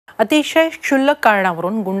अतिशय क्षुल्लक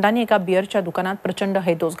कारणावरून गुंडांनी एका बिअरच्या दुकानात प्रचंड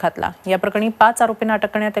हैदोस घातला। या प्रकरणी 5 आरोपींना अटक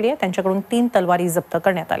करण्यात आली आहे। त्यांच्याकडून 3 तलवारी जप्त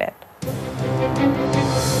करण्यात आल्या आहेत।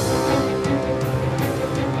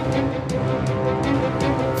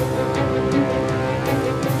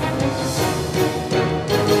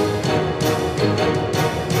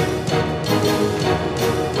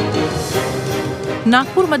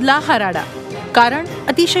 नागपूर मधला हा राडा, कारण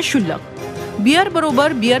अतिशय क्षुल्लक। बियर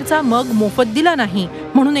बरोबर बियरचा मग मोफत दिला नाही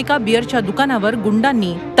म्हणून एका बियरच्या दुकानावर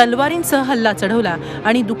गुंडांनी तलवारींसह हल्ला चढवला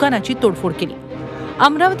आणि दुकानाची तोडफोड केली।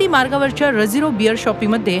 अमरावती मार्गावरच्या रझिरो बियर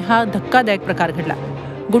शॉपीमध्ये हा धक्कादायक प्रकार घडला।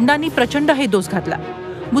 गुंडांनी प्रचंड हैदोस घातला।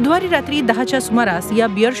 बुधवारी रात्री 10च्या सुमारास या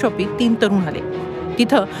बियर शॉपीत 3 तरुण आले।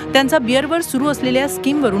 तिथं त्यांचा बियरवर सुरू असलेल्या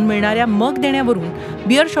स्कीमवरून मिळणाऱ्या मग देण्यावरून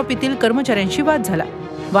बियर शॉपीतील कर्मचाऱ्यांशी वाद झाला।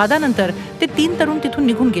 वादानंतर ते 3 तरुण तिथून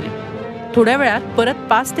निघून गेले। थोड्या वेळात परत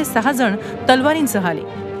 5 ते 6 जण तलवारींसह आले।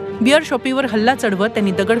 बियर शॉपीवर हल्ला चढवत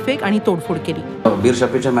त्यांनी दगडफेक आणि तोडफोड केली। बियर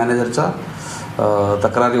शॉपीच्या मॅनेजरचा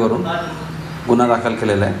तक्रारीवरून गुन्हा दाखल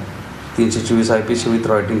केलेला आहे। 324 IPC विथ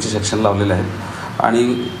रॉयटिंगचे सेक्शन लावलेले आहेत आणि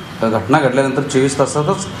घटना घडल्यानंतर 24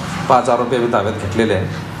 तासातच 5 आरोपी आम्ही ताब्यात घेतलेले आहेत,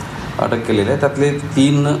 अटक केलेली आहे। त्यातले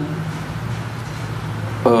 3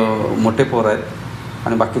 मोठे पोर आहेत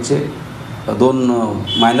आणि बाकीचे 2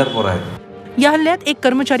 मायनर पोर आहेत। या हल्ल्यात एक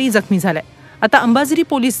कर्मचारी जखमी झालाय। आता अंबाझरी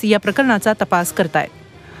पोलीस या प्रकरणाचा तपास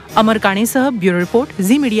करतायत। अमर काणेसह bureau report,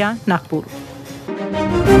 Zee media, Nagpur.